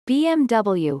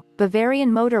BMW,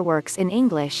 Bavarian Motorworks in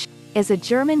English, is a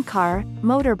German car,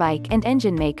 motorbike and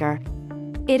engine maker.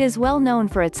 It is well known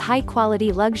for its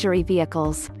high-quality luxury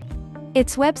vehicles.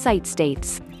 Its website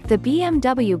states, "The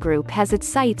BMW Group has its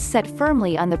sights set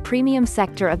firmly on the premium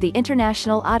sector of the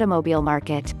international automobile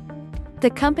market." The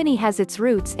company has its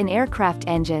roots in aircraft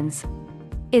engines.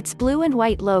 Its blue and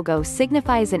white logo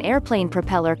signifies an airplane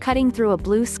propeller cutting through a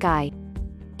blue sky.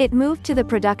 It moved to the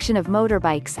production of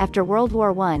motorbikes after World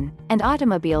War I, and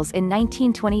automobiles in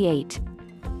 1928.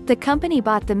 The company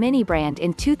bought the Mini brand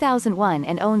in 2001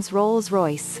 and owns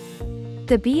Rolls-Royce.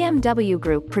 The BMW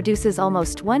Group produces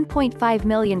almost 1.5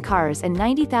 million cars and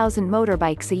 90,000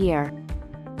 motorbikes a year.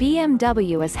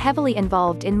 BMW is heavily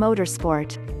involved in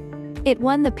motorsport. It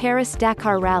won the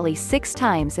Paris-Dakar Rally 6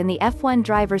 times and the F1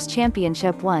 Drivers'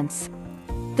 Championship once.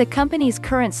 The company's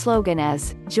current slogan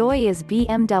is, "Joy is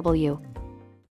BMW."